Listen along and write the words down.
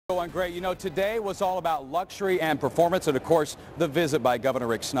Going great. You know, today was all about luxury and performance, and of course the visit by Governor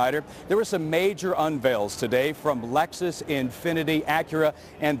Rick Snyder. There were some major unveils today from Lexus, Infiniti, Acura,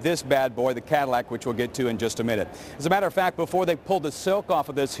 and this bad boy, the Cadillac, which we'll get to in just a minute. As a matter of fact, before they pulled the silk off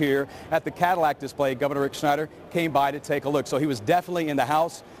of this here at the Cadillac display, Governor Rick Snyder came by to take a look. So he was definitely in the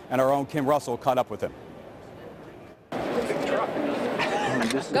house, and our own Kim Russell caught up with him.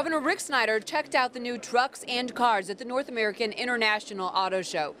 Governor Rick Snyder checked out the new trucks and cars at the North American International Auto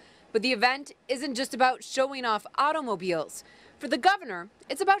Show. But the event isn't just about showing off automobiles. For the governor,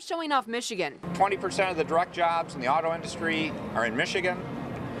 it's about showing off Michigan. 20% of the direct jobs in the auto industry are in Michigan.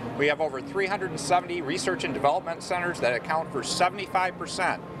 We have over 370 research and development centers that account for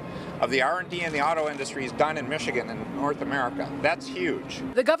 75% of the R&D in the auto industry is done in Michigan and North America. That's huge.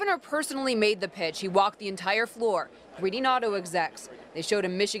 The governor personally made the pitch. He walked the entire floor, greeting auto execs. They showed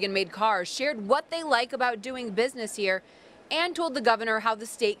him Michigan-made cars, shared what they like about doing business here, and told the governor how the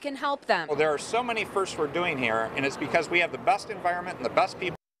state can help them. Well, there are so many firsts we're doing here, and it's because we have the best environment and the best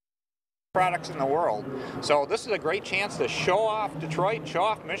people products in the world. So this is a great chance to show off Detroit, show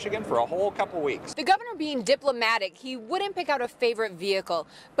off Michigan for a whole couple weeks. The governor being diplomatic, he wouldn't pick out a favorite vehicle,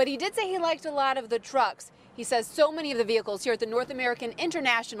 but he did say he liked a lot of the trucks. He says so many of the vehicles here at the North American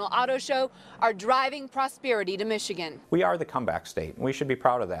International Auto Show are driving prosperity to Michigan. We are the comeback state, and we should be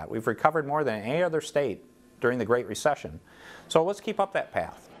proud of that. We've recovered more than any other state during the Great Recession. So let's keep up that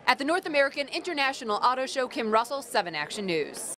path. At the North American International Auto Show, Kim Russell, 7 Action News.